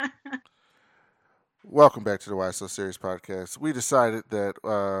Welcome back to the Why So Serious podcast. We decided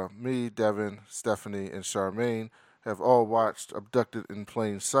that me, Devin, Stephanie, and Charmaine have all watched Abducted in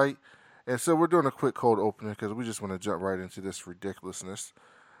Plain Sight. And so we're doing a quick cold opener because we just want to jump right into this ridiculousness.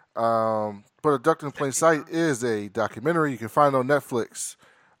 But Abducted in Plain Sight is a documentary you can find on Netflix.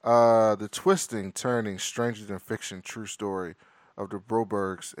 The twisting, turning, stranger than fiction true story of the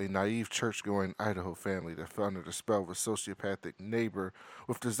Brobergs, a naive church-going Idaho family that fell under the spell of a sociopathic neighbor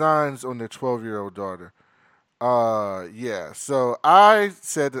with designs on their 12-year-old daughter. Yeah. So I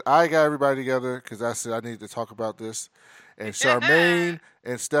said that I got everybody together because I said I needed to talk about this. And Charmaine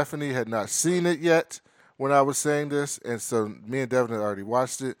and Stephanie had not seen it yet when I was saying this. And so me and Devin had already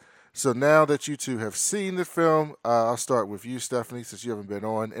watched it. So now that you two have seen the film, I'll start with you, Stephanie, since you haven't been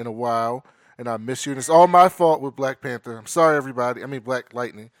on in a while. And I miss you. And it's all my fault with Black Panther. I'm sorry, everybody. I mean, Black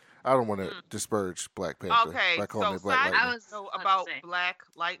Lightning. I don't want to disparage Black Panther. Okay, by calling so it Black Lightning. so about Black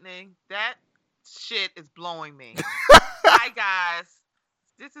Lightning, that shit is blowing me. Hi guys,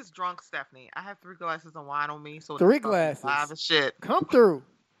 this is drunk Stephanie. I have 3 glasses of wine on me, so 3 it's glasses. live as shit. Come through.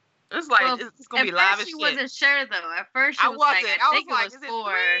 It's like it's gonna be live as shit. She wasn't sure though. At first, she I was wasn't. like, I think was like, it was is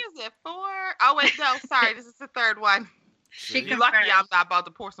 4. it 3? Is it 4? Oh wait, no, sorry, this is the 3rd one. She You're lucky I'm not about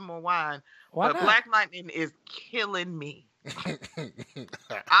to pour some more wine. Why but not? Black Lightning is killing me.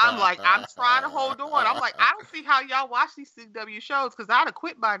 I'm like, I'm trying to hold on. I'm like, I don't see how y'all watch these CW shows because I'd have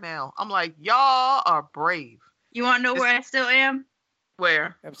quit by now. I'm like, y'all are brave. You want to know where I still am?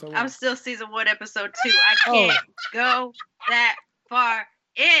 Where? Episode I'm 1. still season 1, episode 2. I can't go that far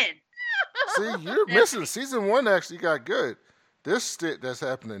in. See, you're missing. Season 1 actually got good. This shit that's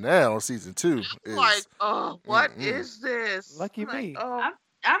happening now, season 2, is Like, oh, what is this? Lucky Like, me. oh.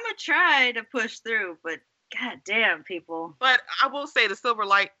 I'm gonna try to push through, but god damn, people. But I will say the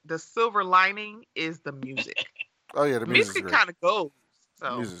silver lining is the music. Oh yeah, the music's music great. kind of goes.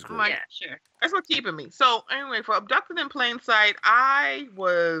 So Music's I'm great. like, Yeah, sure. that's what's keeping me. So anyway, for Abducted in Plain Sight, I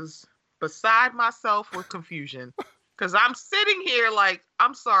was beside myself with confusion. Because I'm sitting here like,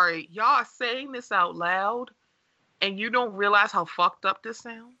 I'm sorry, y'all are saying this out loud and you don't realize how fucked up this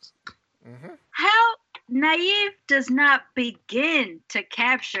sounds? Mm-hmm. How naive does not begin to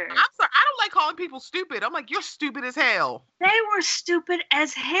capture. I'm sorry, I don't like calling people stupid. I'm like, you're stupid as hell. They were stupid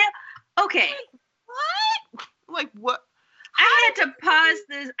as hell. Okay, What? Like, what? I had to pause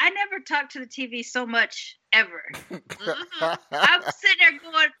this. I never talked to the TV so much ever. Mhm. I'm sitting there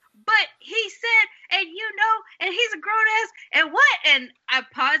going, but he said, and you know, and he's a grown ass, and what? And I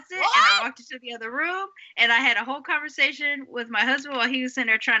paused it, and I What? walked into the other room, and I had a whole conversation with my husband while he was sitting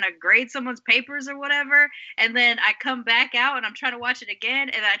there trying to grade someone's papers or whatever. And then I come back out, and I'm trying to watch it again,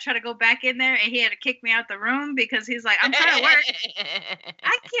 and I try to go back in there, and he had to kick me out the room because he's like, I'm trying to work.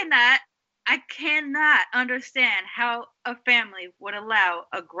 I cannot understand how a family would allow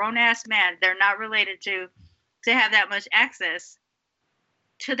a grown ass man they're not related to have that much access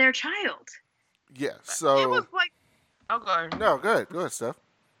to their child. Yeah. It So was like, oh, go ahead. no, go ahead, Steph.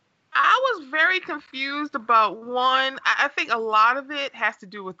 I was very confused about one. I think a lot of it has to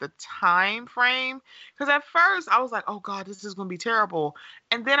do with the time frame. Because at first I was like, oh God, this is going to be terrible.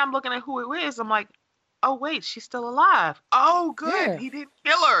 And then I'm looking at who it is. I'm like, oh wait, she's still alive. Oh good, Yeah. he didn't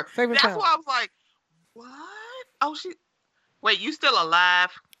kill her. Saving That's time. why I was like, what? Oh, wait, you still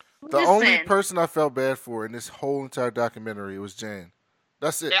alive? The only Listen. person I felt bad for in this whole entire documentary was Jan.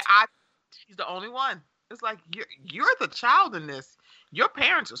 That's it. Yeah, she's the only one. It's like, you're the child in this. Your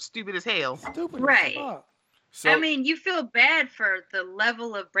parents are stupid as hell. Stupid Right. as fuck. So I mean, you feel bad for the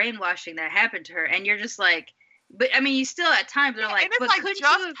level of brainwashing that happened to her, and you're just like, but I mean, you still at times are like, and it's but like couldn't you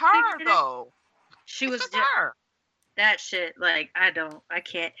just have her figured it out? though. She It's was just just her. that shit. Like, I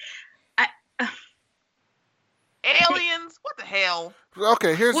can't. Aliens? What the hell?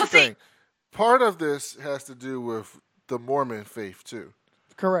 okay, here's Well, the see- thing. Part of this has to do with the Mormon faith too,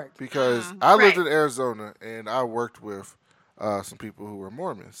 Correct. because I lived Right. in Arizona and I worked with some people who were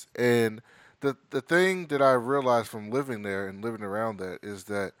Mormons, and the thing that I realized from living there and living around that is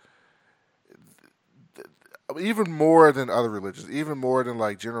that even more than other religions, even more than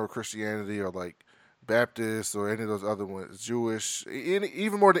like general Christianity or like Baptist or any of those other ones, Jewish,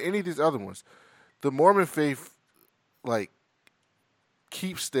 even more than any of these other ones, the Mormon faith like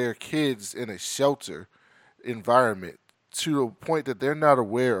keeps their kids in a shelter environment to a point that they're not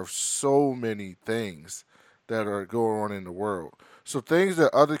aware of so many things that are going on in the world. So things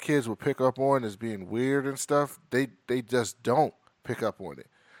that other kids will pick up on as being weird and stuff, they just don't pick up on it.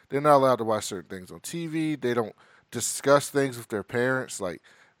 They're not allowed to watch certain things on TV. They don't discuss things with their parents like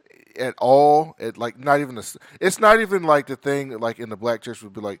at all. Like not even it's not even like the thing that, like in the black church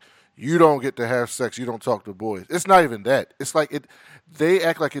would be like, you don't get to have sex, you don't talk to boys. It's not even that. It's like they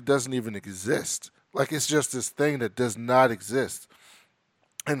act like it doesn't even exist. Like it's just this thing that does not exist.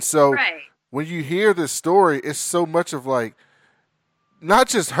 And so Right. when you hear this story, it's so much of like not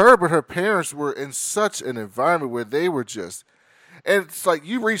just her, but her parents were in such an environment where they were just. And it's like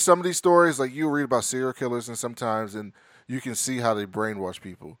you read some of these stories, like you read about serial killers, and sometimes, and you can see how they brainwash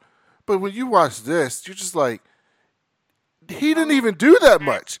people. But when you watch this, you're just like, he didn't even do that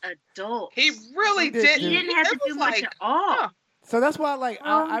much. Adult. He really He did- did. He didn't have to do much at all. huh. So that's why, like,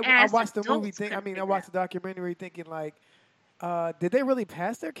 I Grown-ass watched the movie. adults I couldn't mean, I figure watched the documentary, thinking like, did they really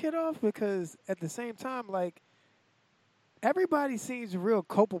pass their kid off? Because at the same time, like, everybody seems real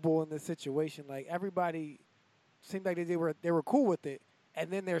culpable in this situation. Like, everybody seemed like they were cool with it,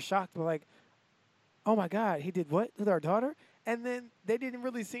 and then they're shocked, like, oh my God, he did what with our daughter? And then they didn't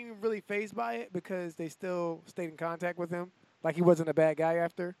really seem really fazed by it because they still stayed in contact with him, like he wasn't a bad guy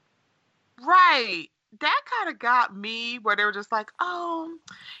after. Right. That kind of got me where they were just like, oh,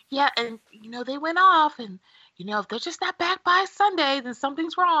 yeah, and they went off, and if they're just not back by Sunday, then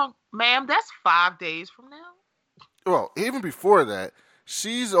something's wrong. Ma'am, that's 5 days from now. Well, even before that,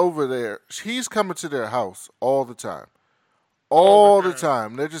 she's over there. She's coming to their house all the time. All the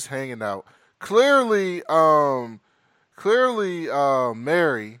time. They're just hanging out. Clearly,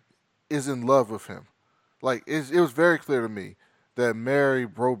 Mary is in love with him. Like, it was very clear to me that Mary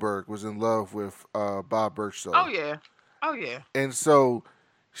Broberg was in love with Bob Birchall. Oh, yeah. Oh, yeah. And so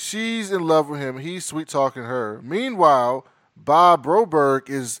she's in love with him. He's sweet talking her. Meanwhile, Bob Broberg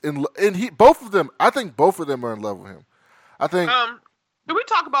is both of them. I think both of them are in love with him. I think. Did we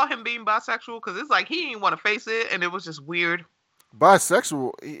talk about him being bisexual? Because it's like he didn't want to face it, and it was just weird.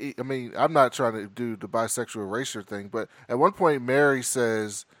 Bisexual. I mean, I'm not trying to do the bisexual erasure thing, but at one point, Mary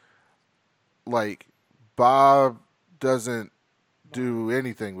says, like, Bob doesn't do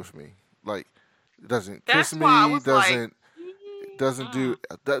anything with me. Like, doesn't kiss That's why I me. was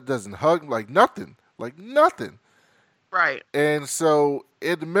Doesn't hug. Like nothing. Like nothing. Right. And so,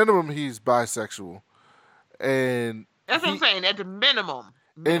 at the minimum, he's bisexual, and that's what I'm saying. At the minimum.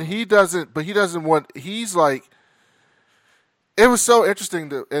 And he doesn't. But he doesn't want. He's like. It was so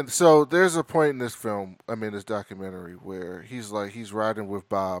interesting and so there's a point in this film, this documentary, where he's riding with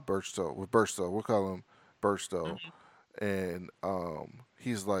Bob Birchall, we'll call him Birchall, and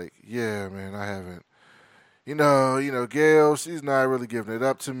he's like, yeah, man, I haven't, Gail, she's not really giving it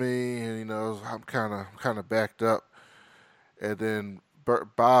up to me, and I'm kind of backed up, and then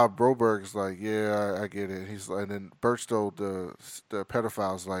Bob Broberg's like, yeah, I get it. He's like, and then Birchall, the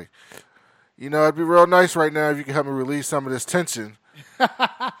pedophile's like, it'd be real nice right now if you could help me release some of this tension.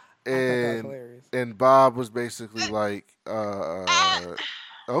 And Bob was basically like,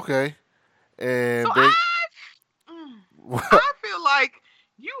 okay. And so I feel like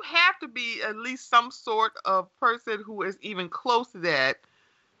you have to be at least some sort of person who is even close to that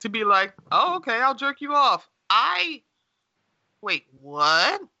to be like, oh, okay, I'll jerk you off. Wait,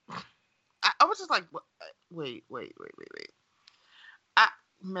 what? I was just like, wait.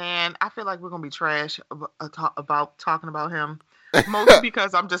 Man, I feel like we're gonna be trash about talking about him, mostly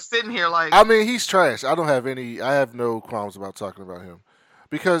because I'm just sitting here like. I mean, he's trash. I have no qualms about talking about him,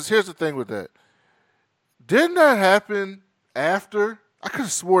 because here's the thing with that. Didn't that happen after? I could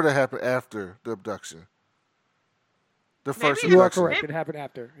have swore that happened after the abduction. The first abduction. You are correct. It happened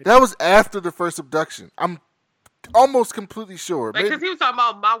after. That was after the first abduction. I'm almost completely sure. Because he was talking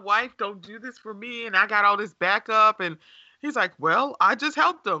about my wife don't do this for me, and I got all this backup, and. He's like, well, I just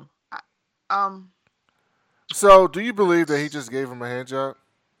helped him. So, do you believe that he just gave him a hand job?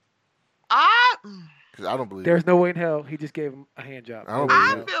 Because I don't believe. There's no way in hell he just gave him a hand job.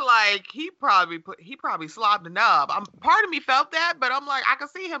 I feel like he probably slobbed the knob. Part of me felt that, but I'm like, I can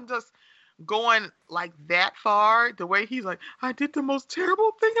see him just going like that far. The way he's like, I did the most terrible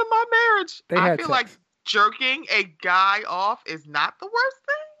thing in my marriage. I feel like jerking a guy off is not the worst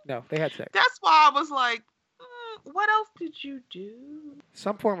thing. No, they had sex. That's why I was like. What else did you do?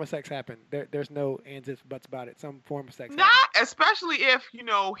 Some form of sex happened. There's no ands, ifs, buts about it. Some form of sex Not happened. Especially if,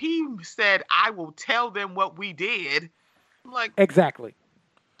 he said, I will tell them what we did. I'm like, exactly.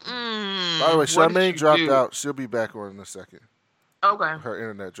 By the way, Charmaine dropped out. She'll be back on in a second. Okay. Her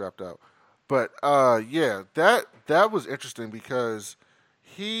internet dropped out. But, yeah, that was interesting because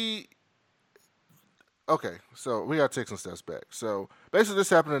okay, so we got to take some steps back. So, basically,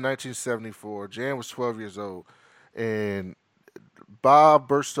 this happened in 1974. Jan was 12 years old. And Bob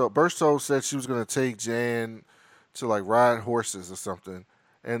Birchall said she was going to take Jan to, like, ride horses or something.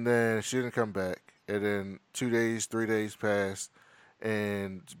 And then she didn't come back. And then 2 days, 3 days passed.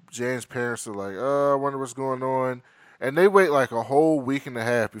 And Jan's parents are like, I wonder what's going on. And they wait, like, a whole week and a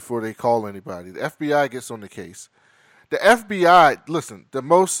half before they call anybody. The FBI gets on the case. the FBI. Listen, the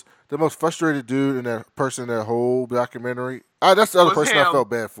most frustrated dude in that person in that whole documentary. That's the other person I felt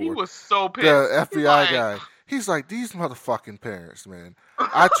bad for. He was so pissed. The FBI guy. He's like, these motherfucking parents, man.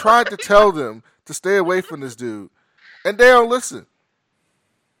 I tried to tell them to stay away from this dude, and they don't listen.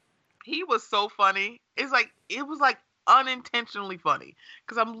 He was so funny. It was like unintentionally funny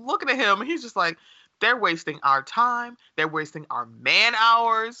because I'm looking at him and he's just like, they're wasting our time. They're wasting our man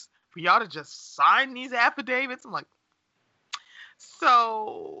hours for y'all to just sign these affidavits. I'm like,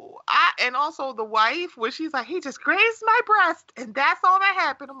 and also the wife, where she's like, he just grazed my breast and that's all that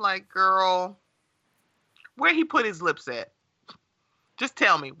happened. I'm like, girl, where he put his lips at? Just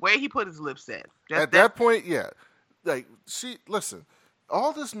tell me where he put his lips at. At that point, yeah. Like, listen,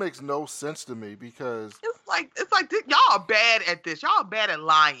 all this makes no sense to me because it's like y'all are bad at this. Y'all are bad at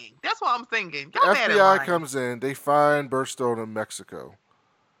lying. That's what I'm thinking. Y'all bad at FBI lying. comes in, they find Burstone in Mexico,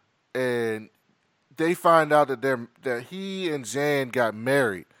 and they find out that he and Jan got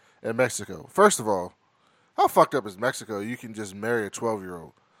married in Mexico. First of all, how fucked up is Mexico? You can just marry a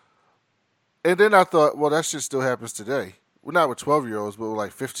 12-year-old. And then I thought, well, that shit still happens today. Well, not with 12-year-olds, but with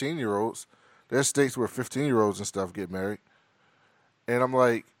like 15-year-olds. There's states where 15-year-olds and stuff get married. And I'm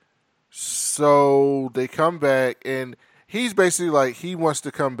like, so they come back, and he's basically like, he wants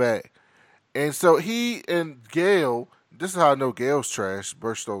to come back. And so he and Gail, this is how I know Gail's trash,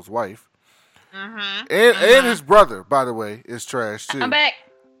 Burstone's wife. Mm-hmm. And his brother, by the way, is trash too. I'm back.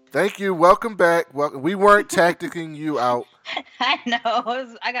 Thank you. Welcome back. We weren't tacticking you out. I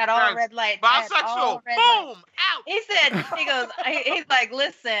know. I got all red lights. Bisexual. Boom. Out. He goes, he's like,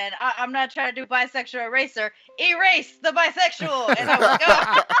 listen, I'm not trying to do bisexual eraser. Erase the bisexual. And I was like,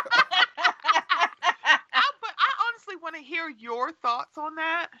 oh. But I honestly want to hear your thoughts on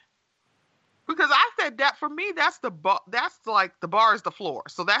that. Because I said that for me, that's like the bar is the floor.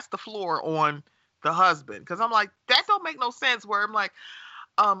 So that's the floor on the husband. Because I'm like, that don't make no sense where I'm like,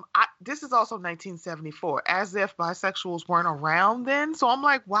 this is also 1974, as if bisexuals weren't around then. So I'm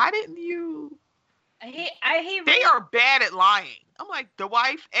like, why didn't you? They are bad at lying. I'm like, the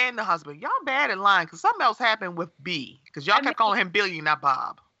wife and the husband, y'all bad at lying because something else happened with B because y'all kept calling him Billy, not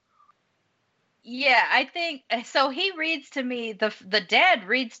Bob. Yeah, I think so. He reads to me the dad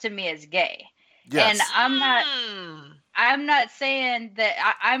reads to me as gay, Yes. and I'm not saying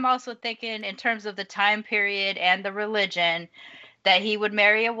that. I'm also thinking in terms of the time period and the religion. That he would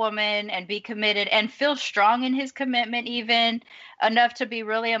marry a woman and be committed and feel strong in his commitment, even enough to be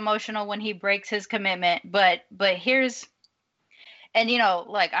really emotional when he breaks his commitment. But here's, and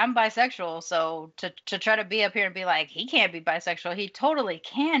like I'm bisexual, so to try to be up here and be like, he can't be bisexual, he totally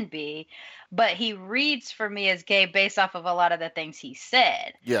can be, but he reads for me as gay based off of a lot of the things he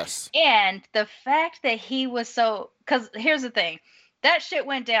said. Yes. And the fact that he was because here's the thing. That shit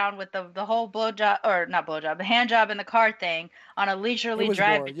went down with the whole blowjob, or not blowjob, the hand job in the car thing on a leisurely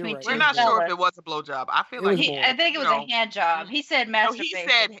drive between two We're not sure if it was a blowjob. I feel like I think it was a hand job. He said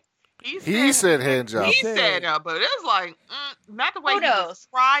masturbation. He said hand job. He said but it was like not the way he was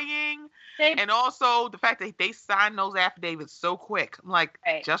crying, and also the fact that they signed those affidavits so quick. I'm like,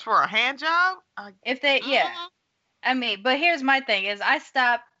 just for a hand job? I mean, but here's my thing: is I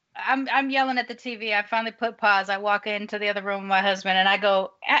stopped. I'm yelling at the TV. I finally put pause. I walk into the other room with my husband and I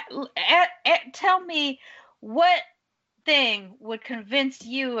go, tell me what thing would convince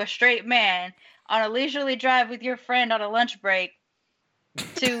you, a straight man, on a leisurely drive with your friend on a lunch break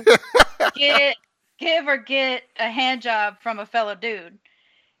to give or get a hand job from a fellow dude.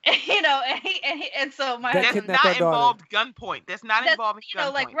 And so my husband not involved gunpoint. That's not involving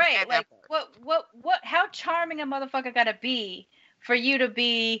gunpoint. Like what how charming a motherfucker gotta be for you to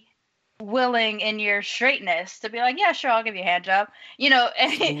be willing in your straightness to be like, yeah, sure, I'll give you a hand job.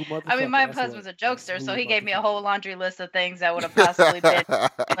 I mean, my husband's a jokester, so he gave me a whole laundry list of things that would have possibly been,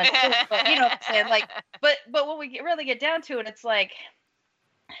 like, you know what I'm saying? Like, but when we really get down to it, it's like,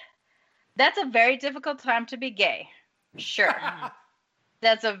 that's a very difficult time to be gay. Sure.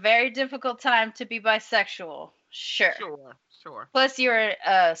 That's a very difficult time to be bisexual. Sure. Plus, you're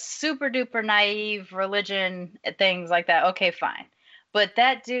a super duper naive religion, things like that. Okay, fine. But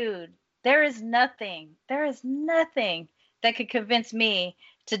that dude, there is nothing that could convince me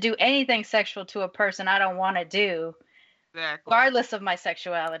to do anything sexual to a person I don't want to do, regardless of my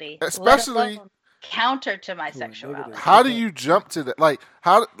sexuality. Especially counter to my sexuality. How do you jump to that? Like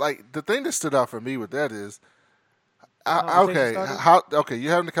the thing that stood out for me with that is, you having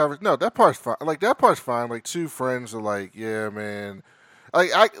the conversation. No, that part's fine. Like that part's fine. Like two friends are like, yeah, man.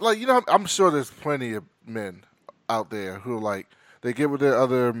 I'm sure there's plenty of men out there who like they get with their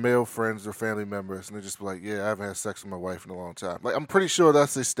other male friends or family members and they just be like, yeah, I haven't had sex with my wife in a long time. Like I'm pretty sure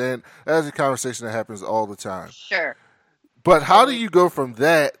that's a conversation that happens all the time. Sure. But how do you go from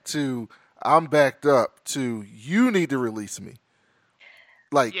that to I'm backed up to you need to release me?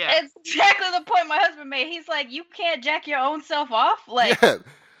 Like, Yeah. It's exactly the point my husband made. He's like, you can't jack your own self off. Like, yeah,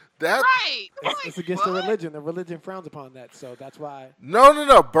 that Right. It's against the religion. The religion frowns upon that, so that's why. no.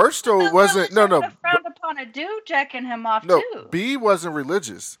 Burstow wasn't frowned upon a dude jacking him off no. too. B wasn't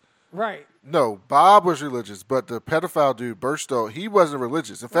religious. Right. No, Bob was religious, but the pedophile dude, Burstow, he wasn't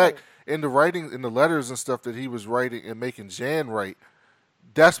religious. In fact, in the writing, in the letters and stuff that he was writing and making Jan write,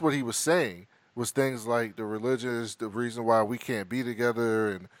 that's what he was saying, was things like the religion is the reason why we can't be together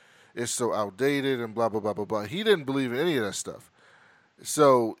and it's so outdated and blah, blah, blah, blah, blah. He didn't believe in any of that stuff.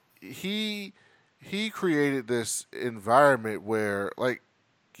 So he created this environment where, like,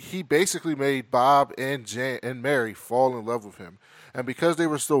 he basically made Bob and Jan and Mary fall in love with him. And because they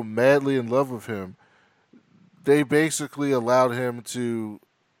were so madly in love with him, they basically allowed him to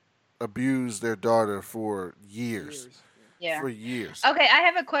abuse their daughter for years. Yeah. For years. Okay, I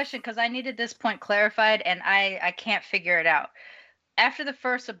have a question because I needed this point clarified and I can't figure it out. After the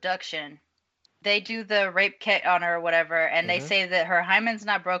first abduction, they do the rape kit on her or whatever, and they say that her hymen's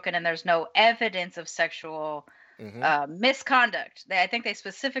not broken and there's no evidence of sexual misconduct. I think they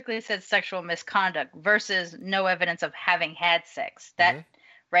specifically said sexual misconduct versus no evidence of having had sex. That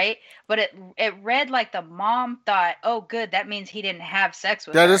right? But it read like the mom thought, oh, good, that means he didn't have sex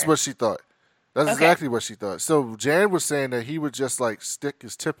with her. That is what she thought. That's exactly what she thought. So Jan was saying that he would just like stick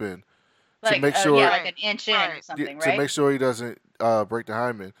his tip in to make sure, like an inch in or something, right? To make sure he doesn't break the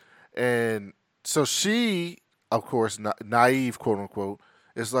hymen. And so she, of course, naive, quote unquote,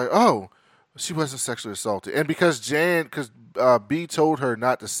 is like, oh, she wasn't sexually assaulted. And because B told her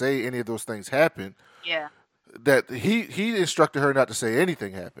not to say any of those things happened, that he instructed her not to say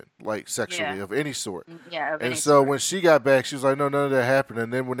anything happened, like sexually of any sort. Yeah, and so when she got back, she was like, no, none of that happened.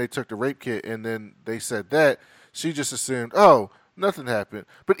 And then when they took the rape kit and then they said that, she just assumed, oh, nothing happened.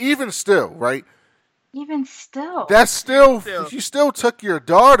 But even still, right? Even still. That's still. You still took your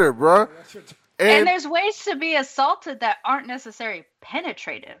daughter, bro. And there's ways to be assaulted that aren't necessarily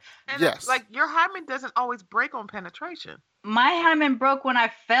penetrative. And yes. Like, your hymen doesn't always break on penetration. My hymen broke when I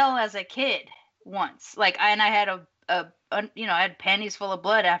fell as a kid once. Like, I had I had panties full of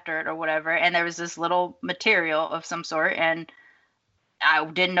blood after it or whatever, and there was this little material of some sort, and I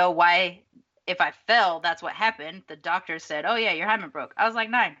didn't know why. If I fell, that's what happened. The doctor said, oh yeah, your hymen broke. I was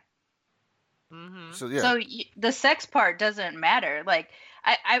like 9. So yeah. So the sex part doesn't matter. Like,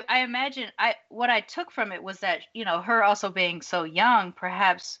 I imagine what I took from it was that, her also being so young,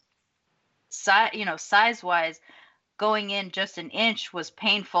 perhaps size wise, going in just an inch was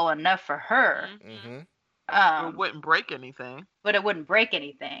painful enough for her. It wouldn't break anything. But it wouldn't break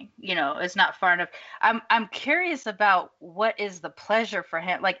anything. It's not far enough. I'm curious about what is the pleasure for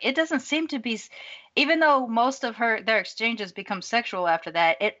him. Like, it doesn't seem to be, even though most of their exchanges become sexual after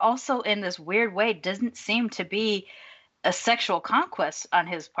that, it also in this weird way doesn't seem to be a sexual conquest on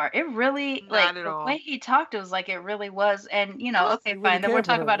his part. It really, Not like, at the all. way he talked, it was like it really was. And, okay, really fine. Then we're cared for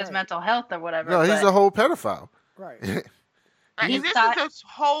talking her, about his right. mental health or whatever. No, he's but a whole pedophile. Right. And He this thought- is this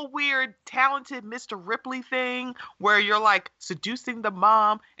whole weird, talented Mr. Ripley thing where you're like seducing the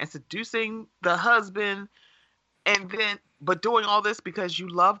mom and seducing the husband, but doing all this because you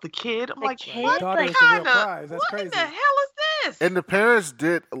love the kid. I'm The like, kid? what Daughter is the kind real of, prize. That's what crazy. in the hell is this? And the parents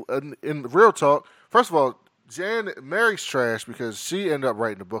did, in real talk, first of all, Mary's trash because she ended up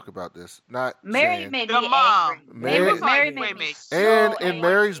writing a book about this. Not Mary Jan. made The me mom. angry. Mary- Mary Wait, made me wait. so And in angry.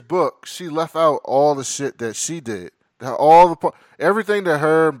 Mary's book, she left out all the shit that she did. All the everything that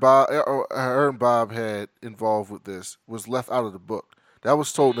her and Bob had involved with this was left out of the book. That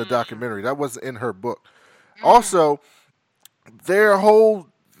was told in the documentary. That wasn't in her book. Also, their whole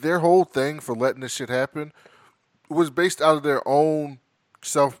thing for letting this shit happen was based out of their own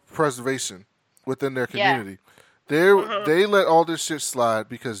self-preservation within their community. They let all this shit slide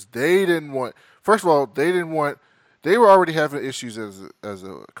because they didn't want. First of all, they were already having issues as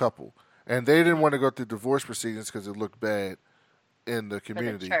a couple, and they didn't want to go through divorce proceedings because it looked bad in the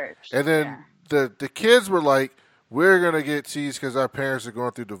community. church, And then the kids were like, "We're gonna get teased because our parents are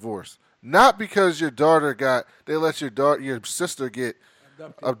going through divorce, not because they let your sister get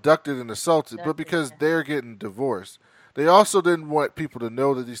abducted and assaulted, but because they're getting divorced." They also didn't want people to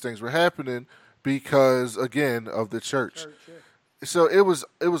know that these things were happening because, again, of the church. So it was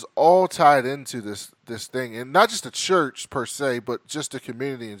all tied into this thing, and not just the church per se, but just the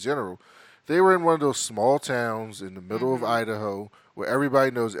community in general. They were in one of those small towns in the middle of Idaho where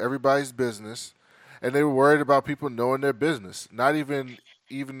everybody knows everybody's business, and they were worried about people knowing their business, not even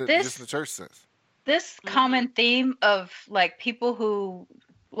just in the church sense. This common theme of like people who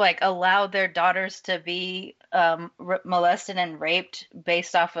like allow their daughters to be molested and raped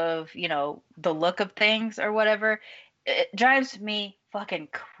based off of, you know, the look of things or whatever, it drives me fucking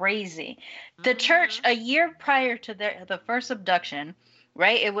crazy. The church, a year prior to the first abduction,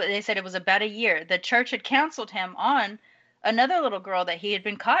 right? They said it was about a year. The church had counseled him on another little girl that he had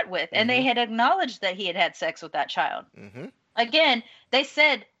been caught with, and they had acknowledged that he had had sex with that child. Again, they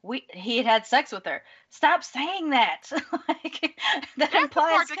said he had sex with her. Stop saying that. Like, that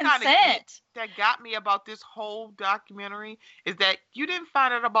implies consent. That got me about this whole documentary is that you didn't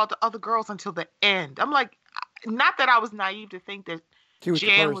find out about the other girls until the end. I'm like, not that I was naive to think that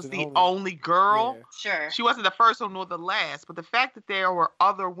Jan was the only girl. Yeah. Sure. She wasn't the first one nor the last, but the fact that there were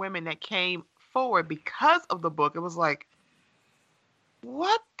other women that came forward because of the book, it was like,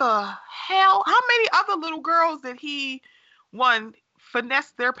 what the hell? How many other little girls did he,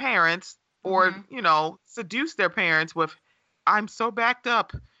 finesse their parents or, you know, seduce their parents with, I'm so backed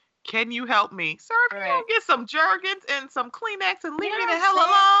up. Can you help me? Sir, if you don't get some Jergens and some Kleenex and leave me the hell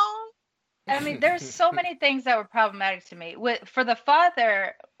alone. I mean, there's so many things that were problematic to me. For the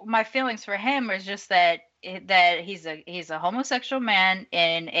father, my feelings for him was just that he's a homosexual man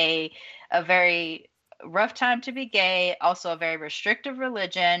in a very rough time to be gay, also a very restrictive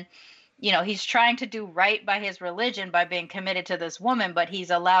religion. You know, he's trying to do right by his religion by being committed to this woman, but he's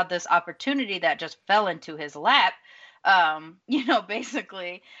allowed this opportunity that just fell into his lap, you know,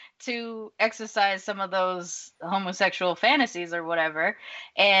 basically to exercise some of those homosexual fantasies or whatever.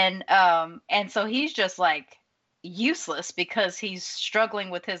 And so he's just like useless because he's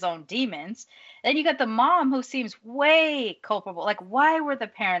struggling with his own demons. Then you got the mom who seems way culpable. Like, why were the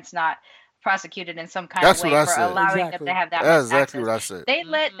parents not prosecuted in some kind of way for allowing them to have that? That's exactly what I said. They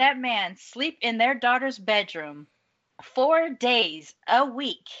let that man sleep in their daughter's bedroom 4 days a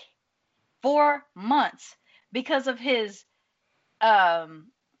week, 4 months, because of his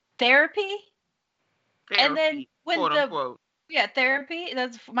therapy. And then when therapy,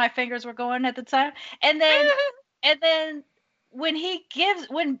 that's my fingers were going at the time. And then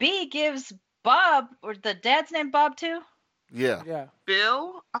when B gives Bob, or the dad's name Bob too? Yeah.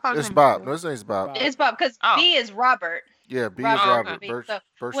 Bill? I thought it's Bob. No, his name's Bob. It's Bob because B is Robert. Yeah, B is Robert.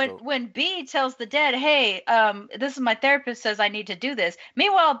 So when B tells the dad, hey, this is my therapist says I need to do this.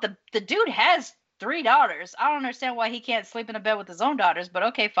 Meanwhile, the dude has 3 daughters. I don't understand why he can't sleep in a bed with his own daughters, but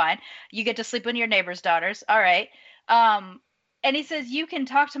okay, fine. You get to sleep with your neighbor's daughters. All right. And he says, you can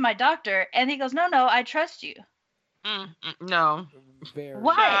talk to my doctor. And he goes, no, I trust you. No.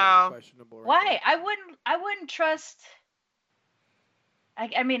 Why? Questionable. Why? I wouldn't trust.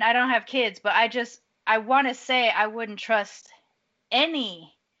 I mean, I don't have kids, but I want to say I wouldn't trust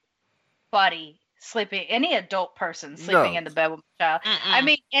anybody sleeping, any adult person sleeping in the bed with my child. I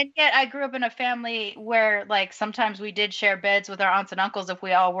mean, and yet I grew up in a family where, like, sometimes we did share beds with our aunts and uncles if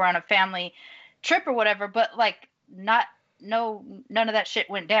we all were on a family trip or whatever, but, like, none of that shit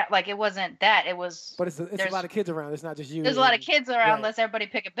went down. Like, it wasn't that. It was. But it's a lot of kids around. It's not just you. There's a lot of kids around. Let's everybody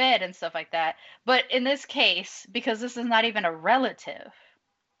pick a bed and stuff like that. But in this case, because this is not even a relative,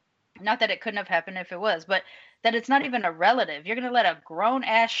 not that it couldn't have happened if it was, but that it's not even a relative. You're gonna let a grown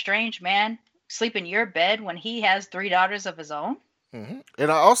ass strange man sleep in your bed when he has 3 daughters of his own? And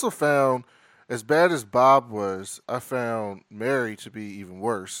I also found, as bad as Bob was, I found Mary to be even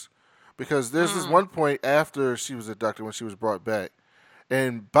worse. Because there's this one point after she was abducted when she was brought back.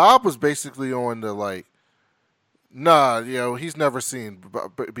 And Bob was basically on the, like, nah, you know, he's never seen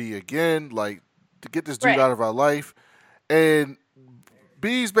B again. Like, to get this dude out of our life. And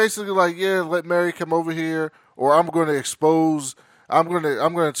B's basically like, yeah, let Mary come over here, or I'm going to I'm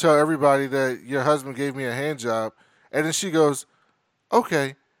going to tell everybody that your husband gave me a hand job. And then she goes,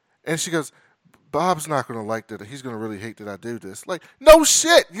 okay. And she goes, Bob's not going to like that. He's going to really hate that I do this. Like, no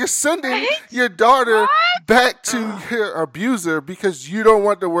shit. You're sending your daughter back to your abuser because you don't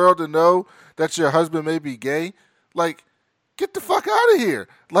want the world to know that your husband may be gay. Like, get the fuck out of here.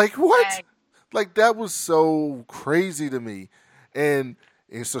 Like, what? Like, that was so crazy to me. And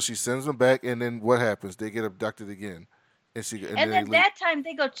so she sends them back, and then what happens? They get abducted again. And then that time,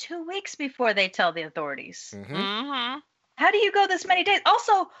 they go 2 weeks before they tell the authorities. How do you go this many days?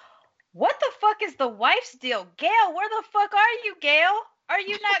 Also, what the fuck is the wife's deal? Gail, where the fuck are you, Gail? Are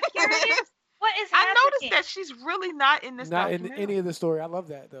you not curious? What is happening? I noticed that she's really not in this documentary. Not in any of the story. I love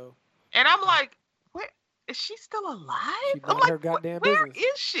that, though. And I'm like, where is she still alive? I'm like, her goddamn where business.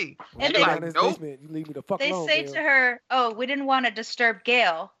 Is she? And she's like, nope. You leave me the fuck alone, They say Gail. to her, oh, we didn't want to disturb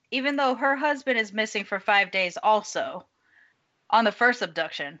Gail, even though her husband is missing for 5 days also on the first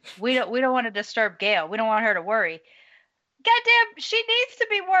abduction. We don't want to disturb Gail. We don't want her to worry. Goddamn, she needs to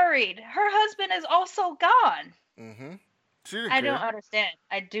be worried. Her husband is also gone. She didn't I care. don't understand.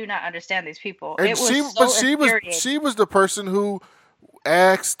 I do not understand these people. And It was she was the person who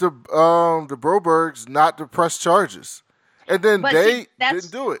asked the Brobergs not to press charges, and then But they see, that's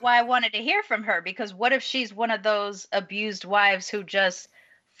didn't do it. why I wanted to hear from her, because what if she's one of those abused wives who just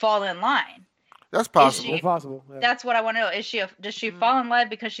fall in line? That's possible. It's possible. Yeah. That's what I want to know. Does she fall in line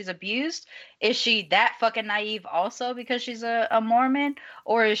because she's abused? Is she that fucking naive also because she's a Mormon?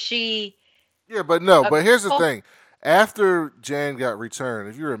 Or is she... Yeah, but no. But here's the thing. After Jan got returned,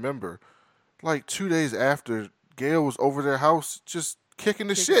 if you remember, like 2 days after, Gail was over their house just kicking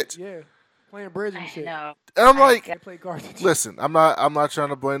the shit. Yeah, playing bridge and I shit. know. And I'm like, They play cards. listen, I'm not trying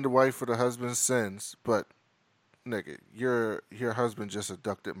to blame the wife for the husband's sins, but nigga, your husband just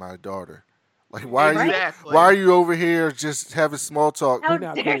abducted my daughter. Like, why are you over here just having small talk? How We're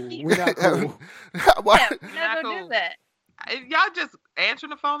not dare cool. you? We're not cool. Why? Yeah, we're Not not gonna cool. do that. Y'all just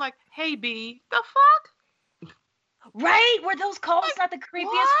answering the phone like, "Hey, B, the fuck?" Right? Were those calls not the creepiest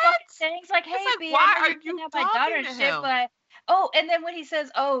what? fucking things? Like, hey, like, B, why I know are you you kidnapped my daughter talking and to shit, him? but and then when he says,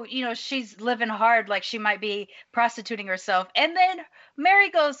 oh, she's living hard, like she might be prostituting herself, and then Mary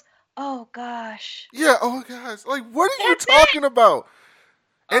goes, oh gosh. Yeah. Oh gosh. Like, what are you talking about?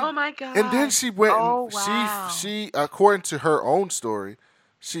 And, oh my god. And then she went. Oh, and wow. She according to her own story,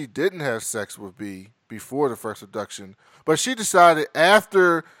 she didn't have sex with B before the first abduction, but she decided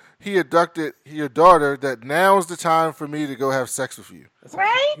after he abducted your daughter that now's the time for me to go have sex with you.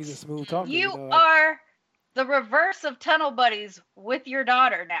 Right? He's a smooth talker. You are the reverse of tunnel buddies with your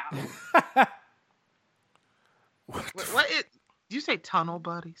daughter now. What is? You say tunnel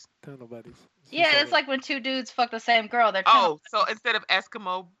buddies? Tunnel buddies. Yeah, it's like when two dudes fuck the same girl. They're tunnel Oh, so instead of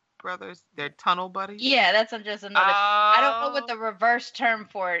Eskimo brothers, they're tunnel buddies? Yeah, that's just another. I don't know Oh. what the reverse term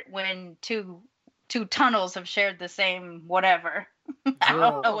for it when two tunnels have shared the same whatever. I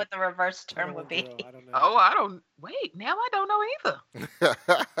don't know what the reverse term would be. I don't know. Oh, I don't. Wait, now I don't know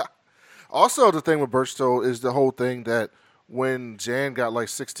either. Also, the thing with Birchtold is the whole thing that when Jan got like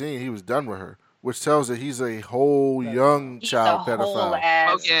 16, he was done with her, which tells that he's a whole young He's child a whole pedophile. Oh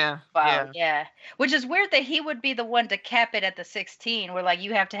ass yeah, pedophile, yeah. Which is weird that he would be the one to cap it at the 16, where like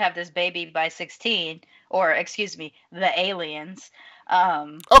you have to have this baby by 16, or excuse me, the aliens.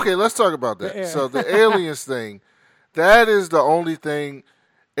 Okay, let's talk about that. Yeah. So the aliens thing, that is the only thing,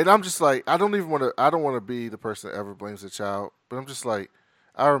 and I'm just like, I don't want to be the person that ever blames a child, but I'm just like,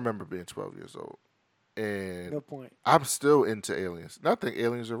 I remember being 12 years old, and No point. I'm still into aliens. And I think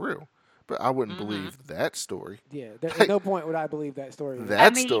aliens are real, but I wouldn't believe that story. Yeah, there's no point would I believe that story. is.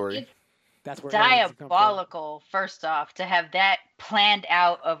 That story. It's That's where aliens come from. diabolical, first off, to have that planned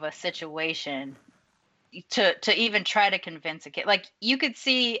out of a situation to even try to convince a kid. Like, you could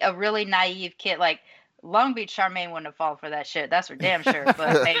see a really naive kid, like Long Beach Charmaine wouldn't have fallen for that shit. That's for damn sure.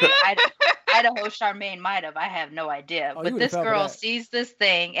 But maybe Idaho Charmaine might have. I have no idea. Oh, you But would've this fell for girl that. sees this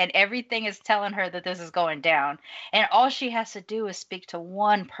thing, and everything is telling her that this is going down. And all she has to do is speak to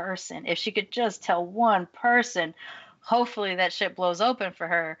one person. If she could just tell one person, hopefully that shit blows open for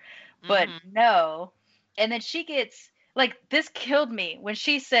her. But no. And then she gets, like, this killed me when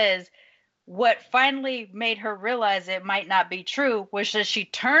she says, what finally made her realize it might not be true was that she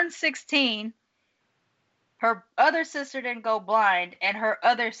turned 16, her other sister didn't go blind, and her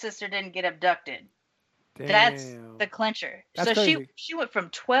other sister didn't get abducted. That's Damn. the clincher. That's so crazy. she went from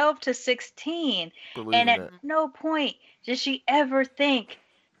 12 to 16, Believe and in at that. no point did she ever think,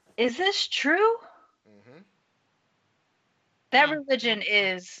 is this true? Mhm. That religion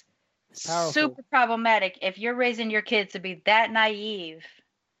is Powerful. super problematic if you're raising your kids to be that naive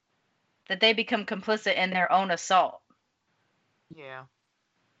that they become complicit in their own assault. Yeah.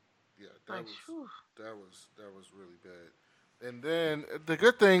 Yeah, Like, whew. that was really bad. And then the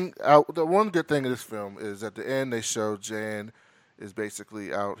good thing, the one good thing of this film is at the end they show Jan is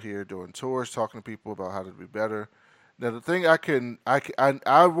basically out here doing tours, talking to people about how to be better. Now the thing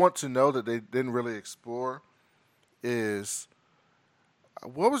I want to know that they didn't really explore is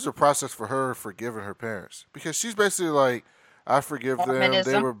what was the process for her forgiving her parents? Because she's basically like, I forgive them. They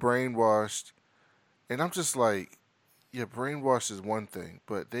Mormonism. were brainwashed, and I'm just like, yeah, brainwash is one thing,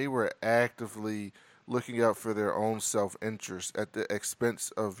 but they were actively looking out for their own self-interest at the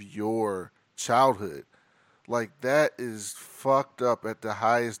expense of your childhood. Like, that is fucked up at the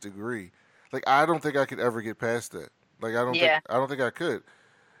highest degree. Like, I don't think I could ever get past that. Like, I don't think I could.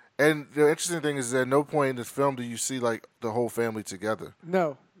 And the interesting thing is that at no point in this film do you see like the whole family together.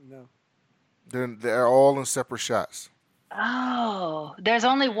 No. They're all in separate shots. Oh, there's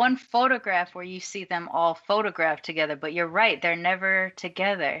only one photograph where you see them all photographed together, but you're right, they're never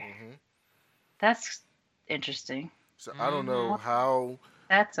together. Mm-hmm. That's interesting. So I don't know how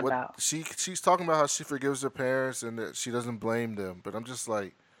that's about? She's talking about how she forgives her parents and that she doesn't blame them. But I'm just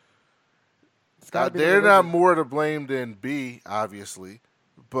like, It's got to be the they're not religion. more to blame than B, obviously,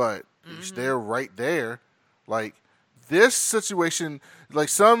 but they're right there. Like this situation, like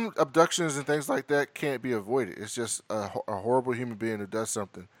some abductions and things like that, can't be avoided. It's just a horrible human being who does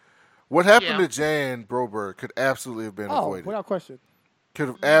something. What happened Yeah. to Jan Broberg could absolutely have been Oh, avoided. without question. Could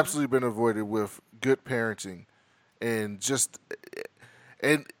have absolutely been avoided with good parenting, and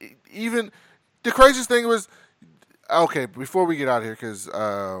even the craziest thing was, okay, before we get out of here, because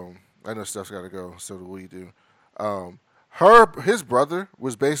I know stuff's got to go, so do we do. His brother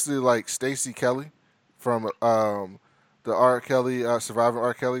was basically like Stacey Kelly from the R. Kelly Surviving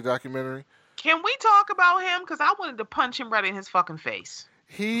R. Kelly documentary. Can we talk about him? Because I wanted to punch him right in his fucking face.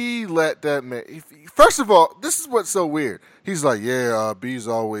 He let that man. First of all, this is what's so weird. He's like, yeah, B's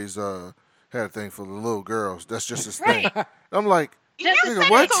always had a thing for the little girls. That's just his thing. I'm like, You Just said nigga, this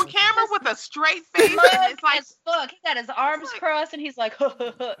what? on camera with a straight face, Smug and it's like as fuck. He got his arms like- crossed and he's like,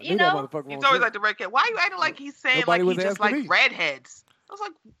 I you knew that know. motherfucker he's won't always sit. like the red kid. Why are you acting like he's saying Nobody like was he just asking like me. redheads? I was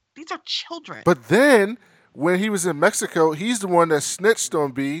like, these are children. But then when he was in Mexico, he's the one that snitched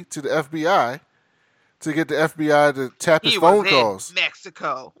on B to the FBI to get the FBI to tap his he phone was calls. in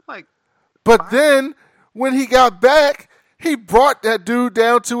Mexico. Like, But then when he got back, he brought that dude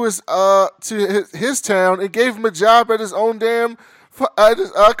down to his town and gave him a job at his own damn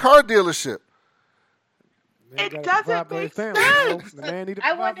car dealership. Man It gotta doesn't provide for his make family, you know? sense. The man need to I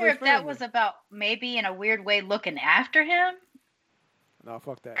provide wonder for his if that family. was about maybe in a weird way looking after him. No,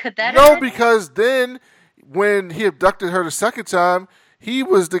 fuck that. Could that No, have been it? because then when he abducted her the second time, he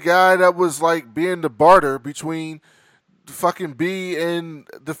was the guy that was like being the barter between fucking B and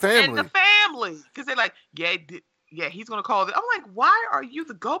the family. And the family, because they're like, yeah, he's gonna call it. I'm like, why are you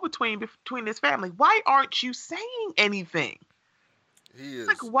the go-between between this family? Why aren't you saying anything? He is.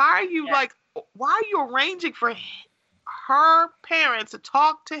 Like, why are you Yeah. why are you arranging for her parents to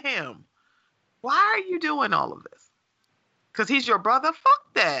talk to him? Why are you doing all of this? Because he's your brother?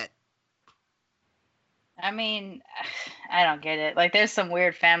 Fuck that. I mean, I don't get it. Like, there's some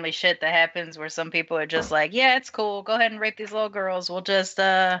weird family shit that happens where some people are just like, yeah, it's cool. Go ahead and rape these little girls. We'll just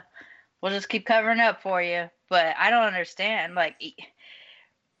keep covering up for you. But I don't understand. Like,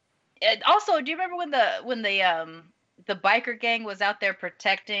 also, do you remember when the biker gang was out there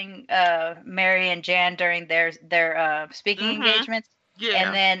protecting Mary and Jan during their speaking Mhm. engagements? Yeah.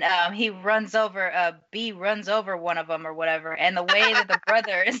 And then he runs over, B runs over one of them or whatever. And the way that the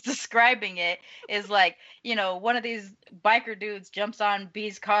brother is describing it is like, you know, one of these biker dudes jumps on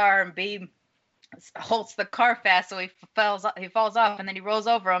B's car and B holds the car fast so he falls off and then he rolls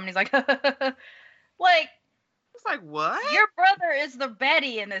over him and he's like, like, It's like, what? your brother is the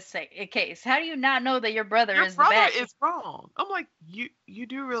baddie in this case. How do you not know that your brother Your is brother the baddie? is wrong. I'm like, you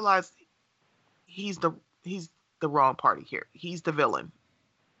do realize he's the wrong party here. He's the villain.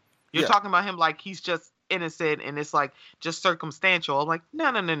 You're Yeah. talking about him like he's just innocent and it's like just circumstantial. I'm like,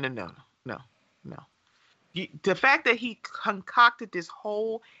 no. The fact that he concocted this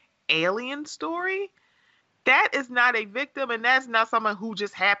whole alien story, that is not a victim and that's not someone who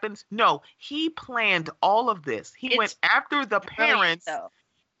just happens. No, he planned all of this. He went It's after the Brilliant, parents. though.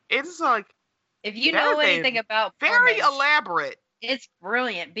 It's like If you That know is a anything about very Mormons, elaborate. it's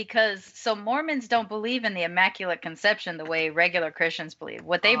brilliant because so Mormons don't believe in the Immaculate Conception the way regular Christians believe.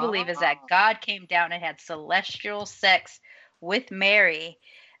 What they believe is that Oh. God came down and had celestial sex with Mary,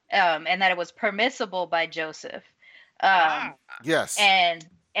 and that it was permissible by Joseph. Yes. And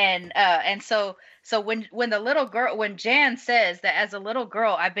so when the little girl, when Jan says that as a little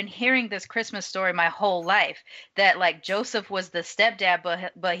girl, I've been hearing this Christmas story my whole life that like Joseph was the stepdad,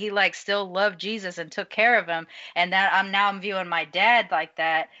 but he like still loved Jesus and took care of him, and that I'm viewing my dad like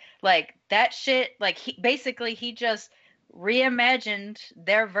that shit. Like he just reimagined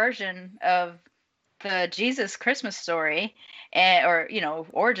their version of the Jesus Christmas story, or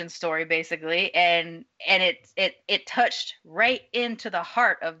origin story basically, and it touched right into the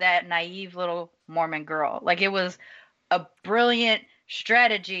heart of that naive little Mormon girl. Like, it was a brilliant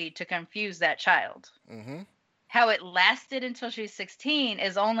strategy to confuse that child. Mm-hmm. How it lasted until she's 16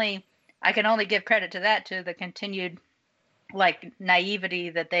 is I can only give credit to that, to the continued like naivety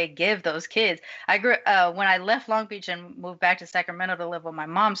that they give those kids. I grew when I left Long Beach and moved back to Sacramento to live with my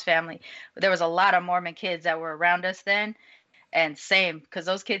mom's family, there was a lot of Mormon kids that were around us then. And same, because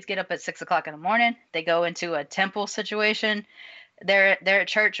those kids get up at 6 o'clock in the morning. They go into a temple situation. They're at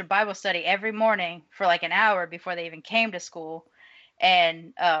church or Bible study every morning for like an hour before they even came to school.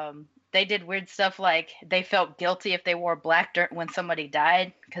 And they did weird stuff like they felt guilty if they wore black when somebody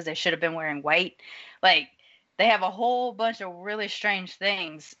died because they should have been wearing white. Like, they have a whole bunch of really strange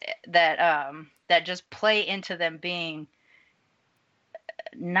things that just play into them being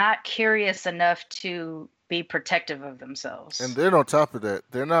not curious enough to be protective of themselves. And then on top of that,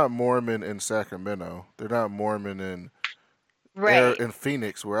 they're not Mormon in Sacramento. They're not Mormon in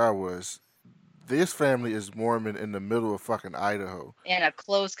Phoenix, where I was. This family is Mormon in the middle of fucking Idaho. In a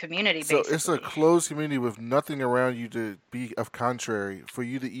closed community, basically. So it's a closed community with nothing around you to be of contrary for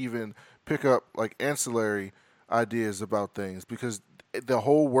you to even pick up like ancillary ideas about things, because the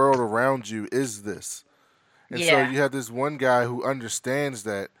whole world around you is this. And so you have this one guy who understands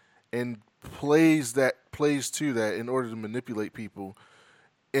that and plays to that in order to manipulate people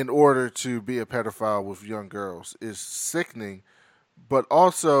in order to be a pedophile with young girls is sickening. But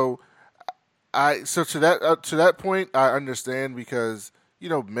also, to that point, I understand, because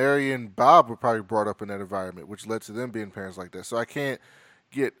Mary and Bob were probably brought up in that environment, which led to them being parents like that. So I can't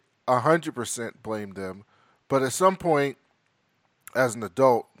get 100% blame them, but at some point, as an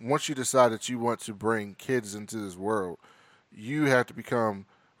adult, once you decide that you want to bring kids into this world, you have to become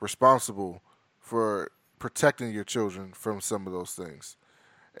responsible for protecting your children from some of those things.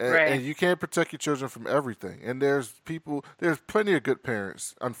 And you can't protect your children from everything. And there's plenty of good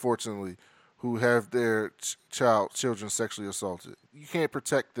parents, unfortunately, who have their children sexually assaulted. You can't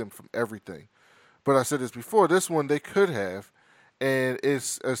protect them from everything. But I said this before, this one they could have. And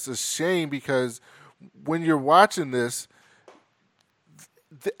it's a shame, because when you're watching this,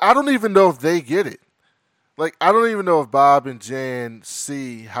 I don't even know if they get it. Like, I don't even know if Bob and Jan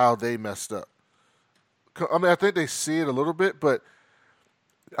see how they messed up. I mean, I think they see it a little bit, but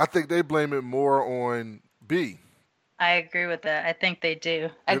I think they blame it more on B. I agree with that. I think they do.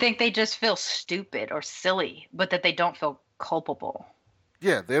 I think they just feel stupid or silly, but that they don't feel culpable.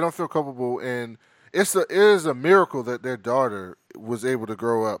 Yeah, they don't feel culpable, and it is a miracle that their daughter was able to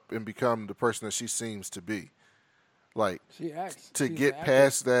grow up and become the person that she seems to be. Like, to get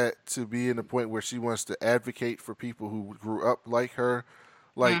past that, to be in the point where she wants to advocate for people who grew up like her.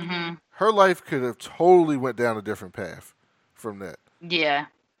 Like, her life could have totally went down a different path from that. Yeah.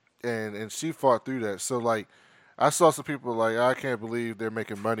 And she fought through that. So, like, I saw some people like, I can't believe they're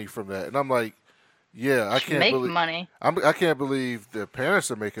making money from that. And I'm like, yeah, I can't believe money. I can't believe their parents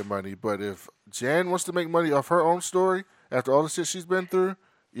are making money. But if Jan wants to make money off her own story after all the shit she's been through,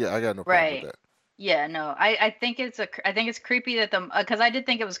 yeah, I got no problem with that. Yeah, no, I think it's creepy that because I did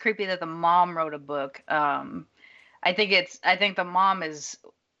think it was creepy that the mom wrote a book. I think the mom is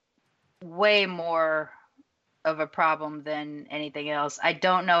way more of a problem than anything else. I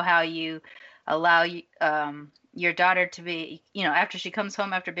don't know how you allow your daughter to be, after she comes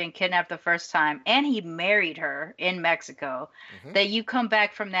home after being kidnapped the first time, and he married her in Mexico, that you come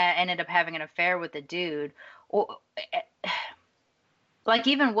back from that and end up having an affair with a dude. Like,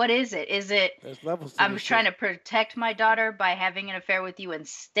 even what is it? Is it I'm trying to protect my daughter by having an affair with you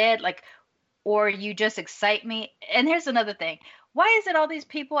instead? Like, or you just excite me? And here's another thing. Why is it all these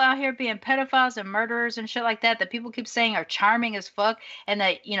people out here being pedophiles and murderers and shit like that people keep saying are charming as fuck, and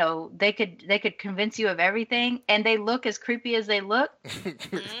that, they could convince you of everything, and they look as creepy as they look?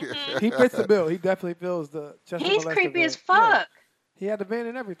 He fits the bill. He definitely fills the He's creepy as fuck. Yeah. He had a van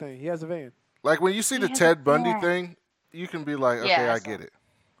and everything. He has a van. Like, when you see the Ted Bundy thing, you can be like, okay, I get it.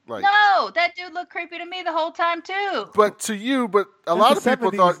 Like, no, that dude looked creepy to me the whole time too. But a lot of people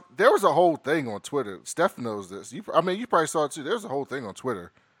thought there was a whole thing on Twitter. Steph knows this. You probably saw it too. There was a whole thing on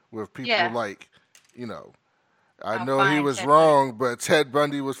Twitter with people like, I know he was wrong, but Ted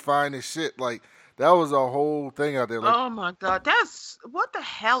Bundy was fine as shit. Like, that was a whole thing out there. Like, oh my God, what the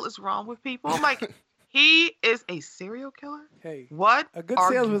hell is wrong with people? Like, he is a serial killer. Hey, what a good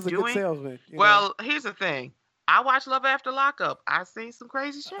salesman's a good salesman. Well, here's the thing. I watch Love After Lockup. I've seen some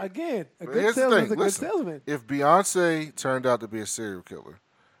crazy shit. Again, a good salesman's a good salesman. If Beyonce turned out to be a serial killer,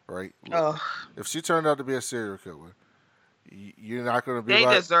 right? If she turned out to be a serial killer, you're not going to be They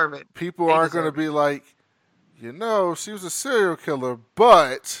deserve it. People aren't going to be like, she was a serial killer,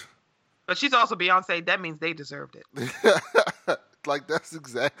 but she's also Beyonce. That means they deserved it. Like, that's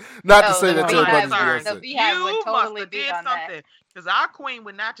exactly. Not to say that Ted Bundy's Beyonce. You must have did something. Because our queen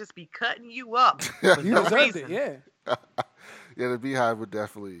would not just be cutting you up. You deserved it, yeah. Yeah, the Beehive would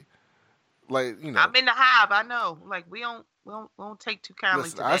definitely, like, I'm in the hive. I know. Like, we don't take too kindly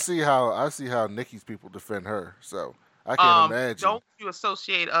to that. I see how Nikki's people defend her. So I can't imagine. Don't you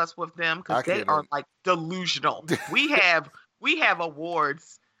associate us with them, because they are like delusional. we have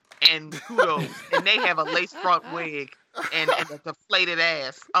awards and kudos, and they have a lace front wig and a deflated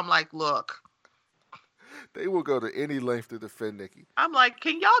ass. I'm like, look. They will go to any length to defend Nikki. I'm like,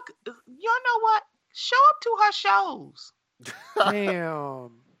 can y'all know what? Show up to her shows.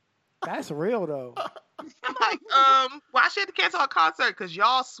 Damn. That's real, though. I'm like, why she had to cancel a concert? Because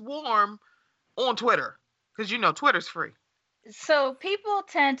y'all swarm on Twitter. Because Twitter's free. So people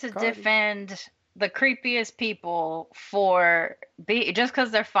tend to Cardi. defend the creepiest people for just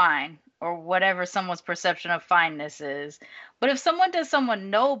because they're fine or whatever someone's perception of fineness is. But if someone does someone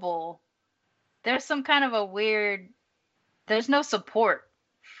noble, there's some kind of a weird. There's no support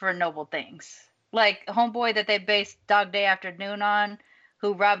for noble things. Like homeboy that they based Dog Day Afternoon on,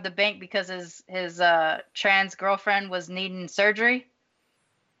 who robbed the bank because his trans girlfriend was needing surgery.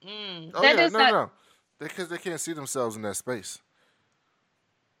 Mm. Oh That yeah, does no, not- no, because they can't see themselves in that space.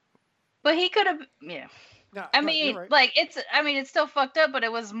 But he could have, yeah. No, I no, mean, you're right. like it's still fucked up, but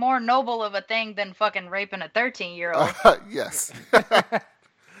it was more noble of a thing than fucking raping a 13-year-old. Yes.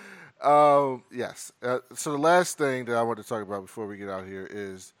 Yes. So the last thing that I want to talk about before we get out here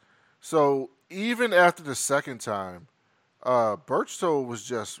is, so even after the second time, Birchtold was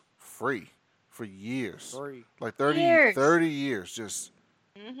just free for years. Free. Like 30 Years. 30 years just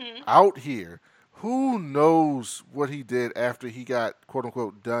Mm-hmm. out here. Who knows what he did after he got, quote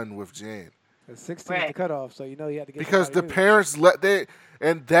unquote, done with Jan? 16 is the Right. cutoff, so you know you had to get Because the somebody new. parents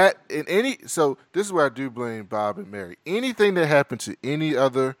so this is where I do blame Bob and Mary. Anything that happened to any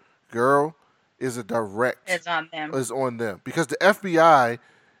other girl is a direct It's on them. is on them. Because the FBI,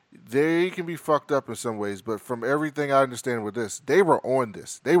 they can be fucked up in some ways, but from everything I understand with this, they were on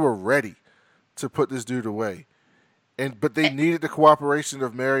this. They were ready to put this dude away. But they needed the cooperation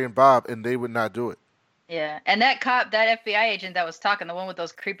of Mary and Bob, and they would not do it. Yeah, and that cop, that FBI agent that was talking, the one with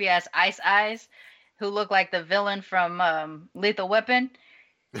those creepy ass ice eyes, who looked like the villain from Lethal Weapon,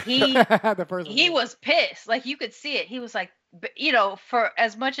 he The first one, he yeah. was pissed. Like you could see it. He was like, for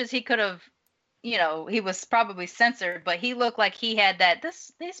as much as he could have, he was probably censored, but he looked like he had that.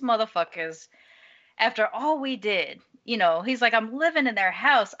 These motherfuckers, after all we did, he's like, I'm living in their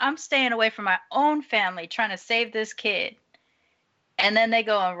house. I'm staying away from my own family, trying to save this kid. And then they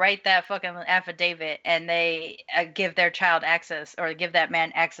go and write that fucking affidavit, and they give their child access, or give that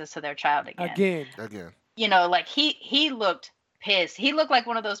man access to their child again. Again. Like he looked pissed. He looked like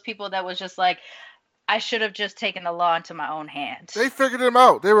one of those people that was just like, I should have just taken the law into my own hands. They figured him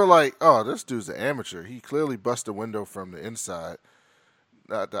out. They were like, "Oh, this dude's an amateur. He clearly busted a window from the inside,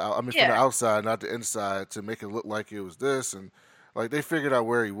 from the outside, not the inside, to make it look like it was this." And like they figured out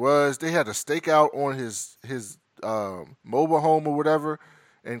where he was. They had a stakeout on his mobile home or whatever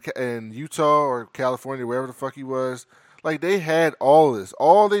in Utah or California, wherever the fuck he was. Like they had all this.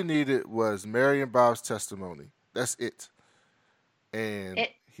 All they needed was Mary and Bob's testimony. That's it. And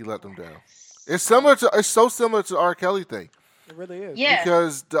he let them down. It's so similar to the R. Kelly thing. It really is. Yeah.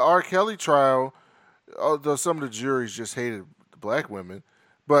 Because the R. Kelly trial, although some of the juries just hated the black women,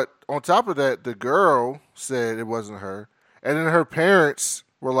 but on top of that, the girl said it wasn't her, and then her parents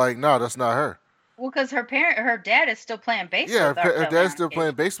were like, "No, that's not her." Well, because her dad is still playing bass. Yeah, with R. her Kelly dad's on still stage.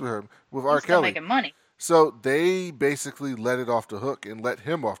 playing bass with her, with He's R. still Kelly. making money. So they basically let it off the hook and let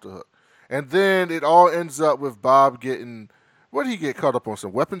him off the hook. And then it all ends up with Bob getting, what did he get caught up on?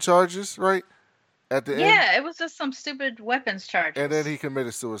 Some weapon charges, right? At the end? Yeah, it was just some stupid weapons charges. And then he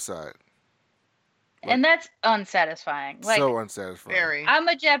committed suicide. And that's unsatisfying. Like, so unsatisfying. Very. I'm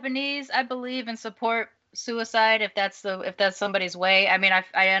a Japanese. I believe and support suicide if that's somebody's way. I mean,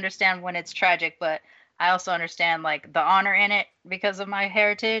 I understand when it's tragic, but I also understand like the honor in it because of my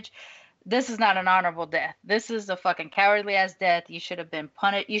heritage. This is not an honorable death. This is a fucking cowardly ass death. You should have been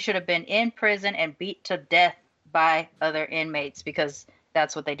punished. You should have been in prison and beat to death by other inmates, because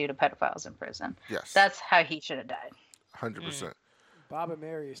that's what they do to pedophiles in prison. Yes. That's how he should have died. 100%. Bob and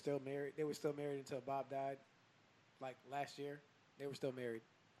Mary are still married. They were still married until Bob died. Like last year, they were still married.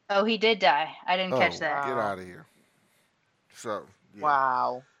 Oh, he did die. I didn't catch that. Get out of here. So, yeah.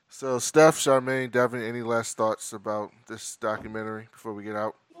 Wow. So, Steph, Charmaine, Devin, any last thoughts about this documentary before we get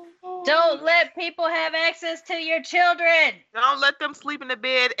out? Don't let people have access to your children. Don't let them sleep in the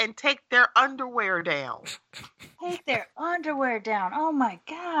bed and take their underwear down. Take their underwear down. Oh my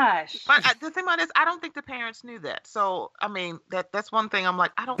gosh. But the thing about it is, I don't think the parents knew that. So, I mean, that's one thing I'm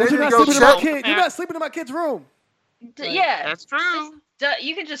like, I don't They But you're didn't not go sleeping in my check. kid. You're not sleeping in my kid's room. Yeah. That's true.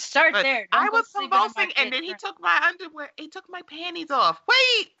 You can just start But there. I Don't go was sleeping in my convulsing, and kid's then he room. took my underwear. He took my panties off.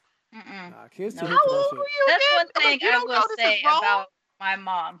 Wait, Mm-mm. Nah, kids too No. hip how for that old shit. were you? That's then? one I'm thing like, you I don't know will this say is wrong? about my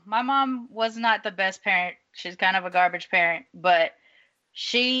mom. My mom was not the best parent. She's kind of a garbage parent, but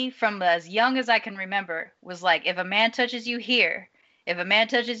she, from as young as I can remember, was like, if a man touches you here, if a man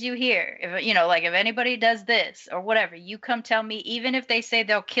touches you here, if like if anybody does this or whatever, you come tell me, even if they say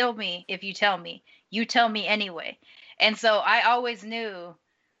they'll kill me if you tell me anyway. And so I always knew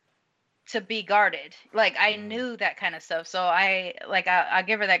to be guarded. Like I knew that kind of stuff. So I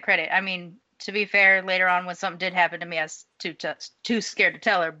give her that credit. I mean, to be fair, later on when something did happen to me, I was too scared to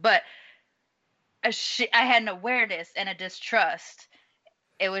tell her. But I had an awareness and a distrust.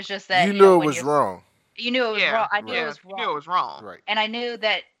 It was just that you knew it was wrong. You knew it was wrong. I knew Yeah, it was you wrong. knew it was wrong. Right. And I knew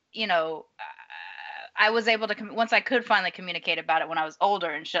that, I was able to, once I could finally communicate about it when I was older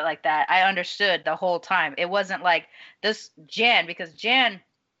and shit like that, I understood the whole time. It wasn't like this Jan, because Jan,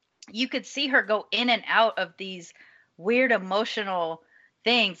 you could see her go in and out of these weird emotional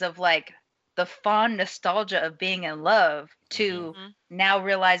things of like the fond nostalgia of being in love to now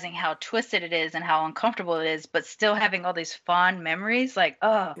realizing how twisted it is and how uncomfortable it is, but still having all these fond memories. Like,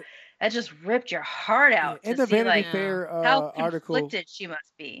 oh, that just ripped your heart out. In to the see Vanity like Fair how article, conflicted she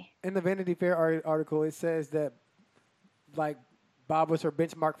must be. in the Vanity Fair article, it says that like Bob was her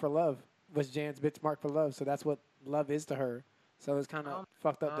benchmark for love, was Jan's benchmark for love. So that's what love is to her. So it's kind of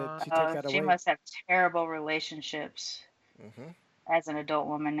fucked up that she takes that away. She must have terrible relationships as an adult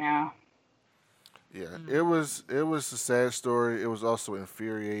woman now. Yeah, it was a sad story. It was also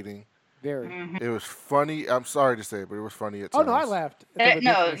infuriating. Very. It was funny. I'm sorry to say, but it was funny at times. Oh no, I laughed.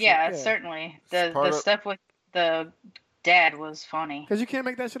 Certainly. The stuff with the dad was funny. Because you can't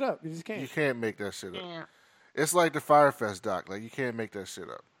make that shit up. You just can't. You can't make that shit up. Yeah. It's like the Firefest doc. Like, you can't make that shit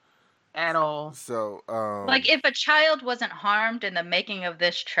up. At all. So, like, if a child wasn't harmed in the making of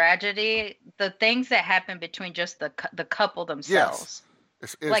this tragedy, the things that happen between just the couple themselves. Yes.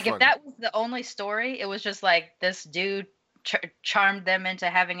 It's like, funny. if that was the only story, it was just like this dude charmed them into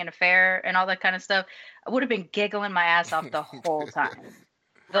having an affair and all that kind of stuff, I would have been giggling my ass off the whole time.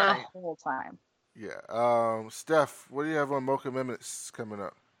 The whole time. Yeah. Steph, what do you have on Mocha Minutes coming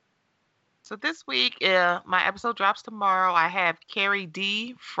up? So this week, my episode drops tomorrow. I have Carrie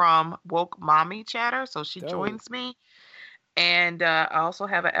D from Woke Mommy Chatter, so she joins me. And I also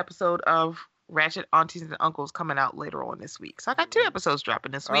have an episode of Ratchet Aunties and Uncles coming out later on this week. So I got 2 episodes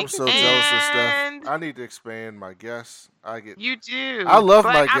dropping this week. I'm so jealous of Steph. I need to expand my guests. You do. I love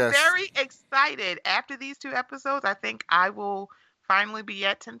my guests. I'm very excited. After these 2 episodes, I think I will finally be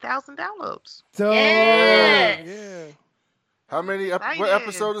at 10,000 downloads. So, yes! Yeah. How many? What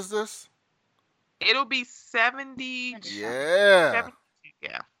episode is this? It'll be 70. Yeah. 70,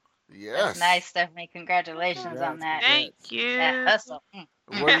 yeah. Yes. That's nice, Stephanie. Congratulations on that. Thank you. That hustle.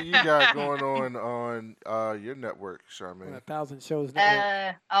 What do you got going on your network, Charmaine? 1,000 shows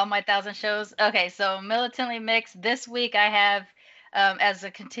network. All my 1,000 shows. Okay, so Militantly Mixed. This week I have, as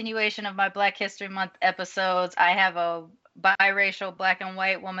a continuation of my Black History Month episodes, I have a biracial black and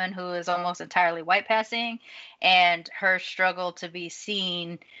white woman who is almost entirely white passing, and her struggle to be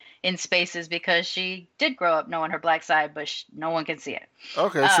seen in spaces because she did grow up knowing her black side, but no one can see it.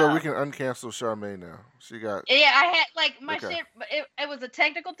 Okay, so we can uncancel Charmaine now. She got... Yeah, I had, like, my shit, it was a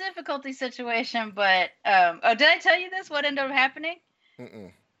technical difficulty situation, but, did I tell you this? What ended up happening?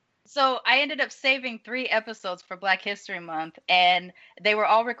 So I ended up saving 3 episodes for Black History Month, and they were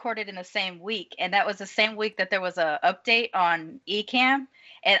all recorded in the same week. And that was the same week that there was an update on Ecamm.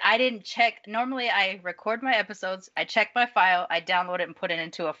 And I didn't check. Normally, I record my episodes, I check my file, I download it and put it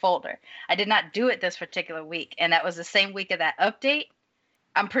into a folder. I did not do it this particular week. And that was the same week of that update.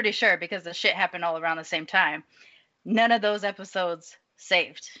 I'm pretty sure because the shit happened all around the same time. None of those episodes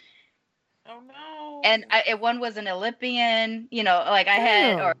saved. Oh no! And one was an Olympian, like I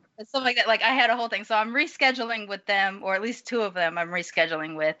had, or stuff like that. Like I had a whole thing. So I'm rescheduling with them, or at least 2 of them I'm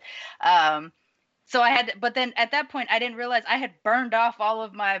rescheduling with. So I had, but then at that point I didn't realize I had burned off all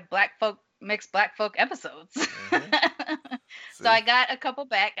of my mixed black folk episodes. So I got a couple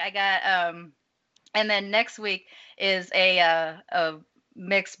back. I got, and then next week is a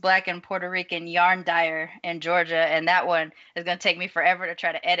mixed black and Puerto Rican yarn dyer in Georgia, and that one is going to take me forever to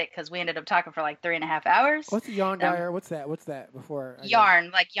try to edit because we ended up talking for like 3.5 hours. What's the yarn dyer? What's that? Before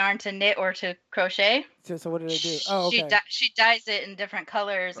yarn, like yarn to knit or to crochet. So what do they do? Oh, okay. She dyes it in different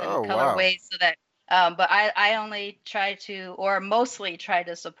colors and colorways so that. But I only try to, or mostly try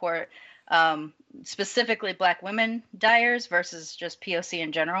to support specifically Black women dyers versus just POC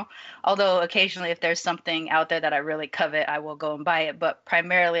in general. Although occasionally if there's something out there that I really covet, I will go and buy it. But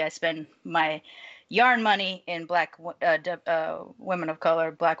primarily I spend my yarn money in Black women of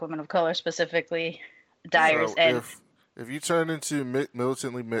color, Black women of color specifically dyers. So and if you turn into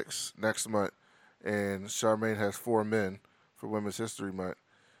Militantly Mixed next month and Charmaine has 4 men for Women's History Month,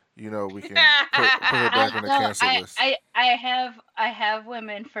 we can put her back on the cancel list. I have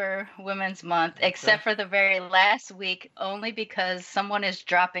women for Women's Month, except for the very last week, only because someone is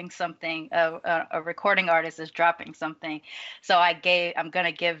dropping something. A recording artist is dropping something, so I'm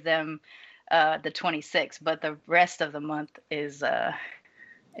gonna give them the 26th, but the rest of the month is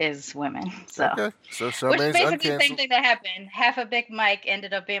is women. So, Okay, so which Charmaine's basically the same uncanceled. thing that happened. Half a Big Mike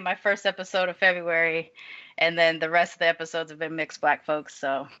ended up being my first episode of February, and then the rest of the episodes have been mixed black folks.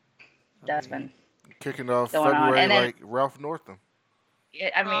 So that's been Kicking off going on. February And then, like Ralph Northam.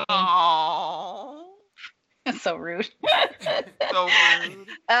 I mean, Oh, it's so rude. so rude.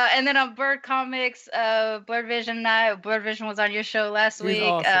 And then on Bird Comics, Blurred Vision and I, Blurred Vision was on your show last He was week.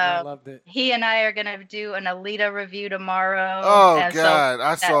 awesome. I loved it. He and I are gonna do an Alita review tomorrow. Oh and God, so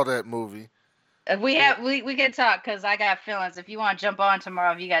I saw that movie. we can talk because I got feelings. If you want to jump on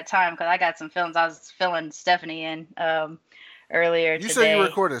tomorrow, if you got time, because I got some feelings. I was filling Stephanie in earlier You today. said you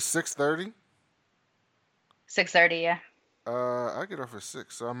record at 6:30. 6:30, yeah. I get off at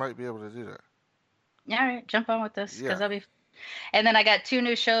 6, so I might be able to do that. Yeah, all right, jump on with this because Yeah. I'll be. And then I got 2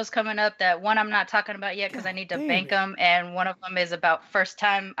 new shows coming up. That one I'm not talking about yet because I need to damn bank it. them, and one of them is about first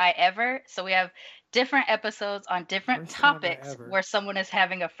time I ever. So we have different episodes on different First time I topics ever. where someone is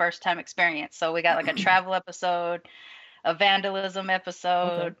having a first time experience. So we got like a travel episode, a vandalism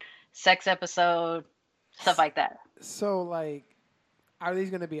episode, sex episode, stuff like that. So, like, are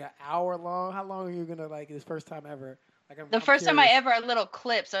these going to be an hour long? How long are you going to, like, this first time ever? Like, The first time I ever are little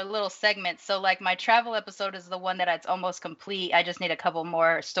clips or little segments. So like my travel episode is the one that it's almost complete. I just need a couple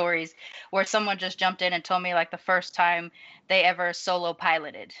more stories where someone just jumped in and told me like the first time they ever solo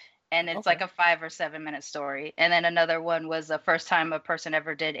piloted. And it's like a 5 or 7 minute story. And then another one was the first time a person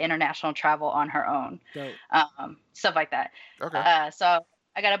ever did international travel on her own. Dope. Stuff like that. Okay. So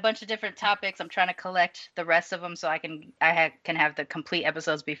I got a bunch of different topics. I'm trying to collect the rest of them so I can have the complete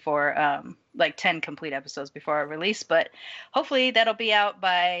episodes before like 10 complete episodes before I release. But hopefully that'll be out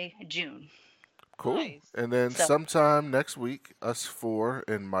by June. Cool. Nice. And then So- sometime next week, us 4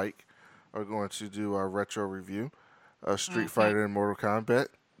 and Mike are going to do our retro review of Street Fighter and Mortal Kombat.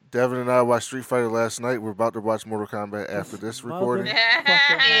 Devin and I watched Street Fighter last night. We're about to watch Mortal Kombat after this recording.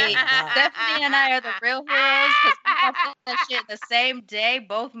 Hey, Stephanie and I are the real heroes because we watched that shit the same day,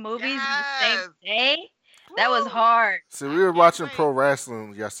 both movies the same day. That was hard. So we were watching pro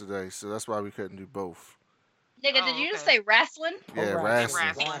wrestling yesterday, so that's why we couldn't do both. Nigga, Oh, did you just okay. say wrestling? Yeah, Pro wrestling.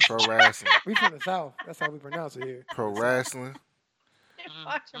 wrestling. Pro wrestling. We from the South. That's how we pronounce it here. Pro wrestling.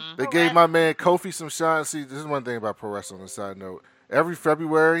 Watching They pro gave my man Kofi some shine. See, this is one thing about pro wrestling on a side note. Every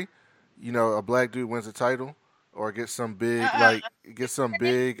February, you know, a black dude wins a title or gets some big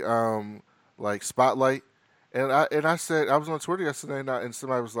like spotlight. And I said, I was on Twitter yesterday and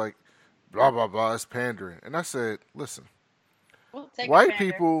somebody was like, blah blah blah, it's pandering. And I said, listen, We'll take a white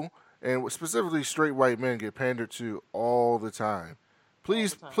pander. people and specifically straight white men get pandered to all the time.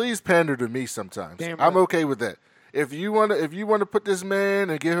 Please pander to me sometimes. Damn I'm right. okay with that. If you wanna put this man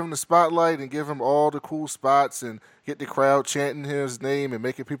and give him the spotlight and give him all the cool spots and get the crowd chanting his name and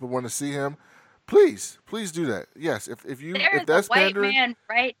making people want to see him, please do that. Yes, if There is that's a white pandering, man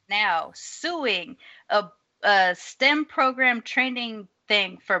right now suing a STEM program training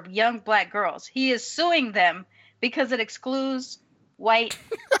thing for young black girls. He is suing them because it excludes white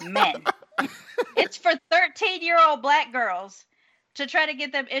men. It's for 13-year-old black girls to try to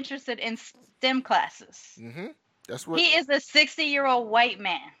get them interested in STEM classes. that's what. He is a 60-year-old white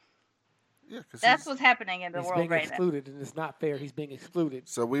man. Yeah, 'cause That's he's- what's happening in the He's world being right now. excluded, and it's not fair. He's being excluded.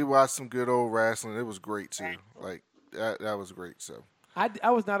 So we watched some good old wrestling. It was great too. Like that was great. So. I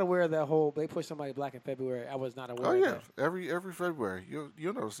was not aware of that whole. They pushed somebody black in February. I was not aware. Oh of yeah, that. every February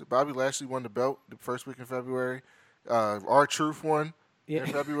you'll notice it. Bobby Lashley won the belt the first week in February. R-Truth won Yeah. in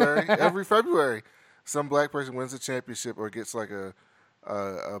February. Every February, some black person wins a championship or gets like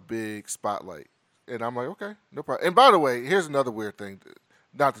a big spotlight, and I'm like, okay, no problem. And by the way, here's another weird thing.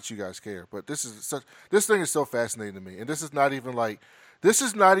 Not that you guys care, but this thing is so fascinating to me, and this is not even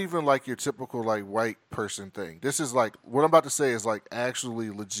like your typical like white person thing. This is like what I'm about to say is like actually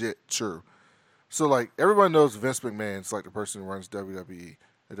legit true. So like everyone knows Vince McMahon's like the person who runs WWE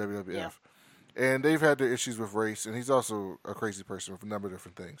and WWF, and they've had their issues with race, and he's also a crazy person with a number of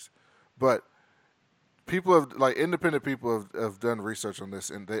different things. But people have like independent people have done research on this,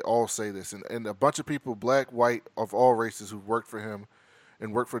 and they all say this, and a bunch of people, black, white, of all races, who worked for him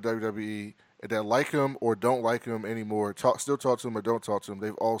and work for WWE and that like him or don't like him anymore, still talk to him or don't talk to him,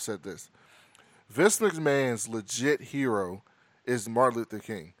 they've all said this. Vince McMahon's legit hero is Martin Luther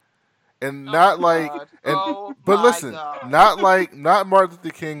King. And not like God. and Oh but my listen, God. not Martin Luther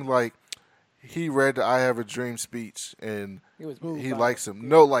King like he read the I Have a Dream speech and He was moved he by likes it. him.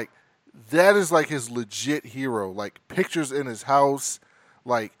 No, like that is like his legit hero. Like pictures in his house,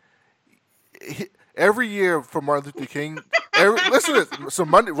 like every year for Martin Luther King. Listen to this. So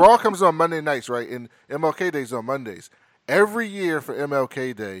Raw comes on Monday nights, right? And MLK Day's on Mondays. Every year for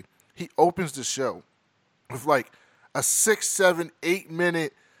MLK Day, he opens the show with like a 6, 7, 8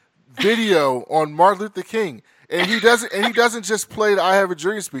 minute video on Martin Luther King, and he doesn't just play the "I Have a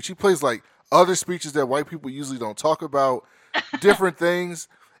Dream" speech. He plays like other speeches that white people usually don't talk about, different things,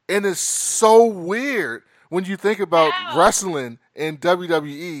 and it's so weird when you think about wrestling in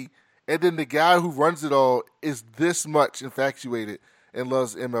WWE, and then the guy who runs it all is this much infatuated and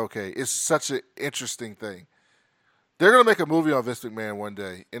loves MLK. It's such an interesting thing. They're gonna make a movie on Vince McMahon one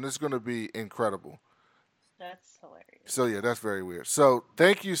day, and it's gonna be incredible. That's hilarious. So yeah, that's very weird. So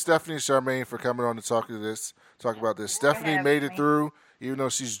thank you, Stephanie and Charmaine, for coming on to talk about this. Stephanie made it through, even though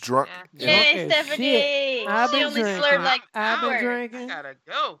she's drunk. Yay, Stephanie! I've She been only drinking. slurred like I've been hours. drinking. Gotta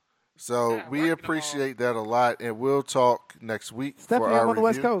go. So Yeah, we working appreciate that a lot, and we'll talk next week Stephanie, for our I'm on the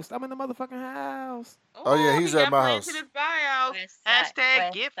West review. Coast. I'm in the motherfucking house. Oh, yeah, he's he at got my plans house. in his buyout. West side, Hashtag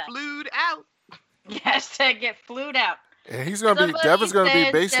West get side. flued out. Hashtag get flued out. And he's gonna be Somebody Devin's gonna be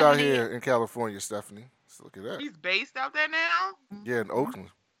said based out 70. here in California, Stephanie. So look at that. He's based out there now. Yeah, in Oakland.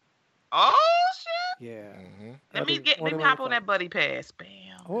 Oh shit! Yeah. Mm-hmm. Let me What do you hop wanna on that buddy pass. Bam.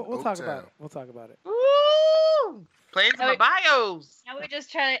 We'll talk Oaktown. about it. We'll talk about it. Woo! Plans in my bios. Now we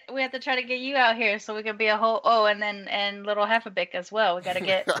have to try to get you out here so we can be a whole and little Heffabick as well. We gotta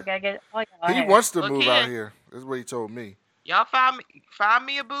get all y'all out He here. wants to Look move here. out here. That's what he told me. Y'all find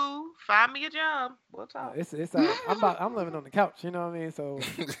me a boo, find me a job. We'll talk. It's I'm living on the couch. You know what I mean? So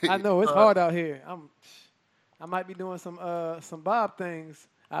I know it's hard out here. I might be doing some Bob things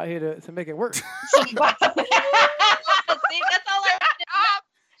out here to make it work. See, that's all I needed to know.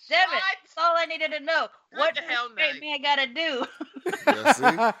 Damn it, that's all I needed to know. What the does hell a straight man gotta do? Yeah,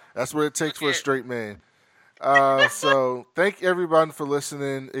 see? That's what it takes for a straight man. So thank everybody for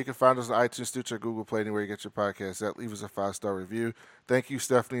listening. You can find us on iTunes, Stitcher, Google Play, anywhere you get your podcast at. Leave us a 5-star review. Thank you,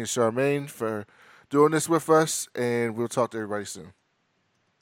 Stephanie and Charmaine, for doing this with us, and we'll talk to everybody soon.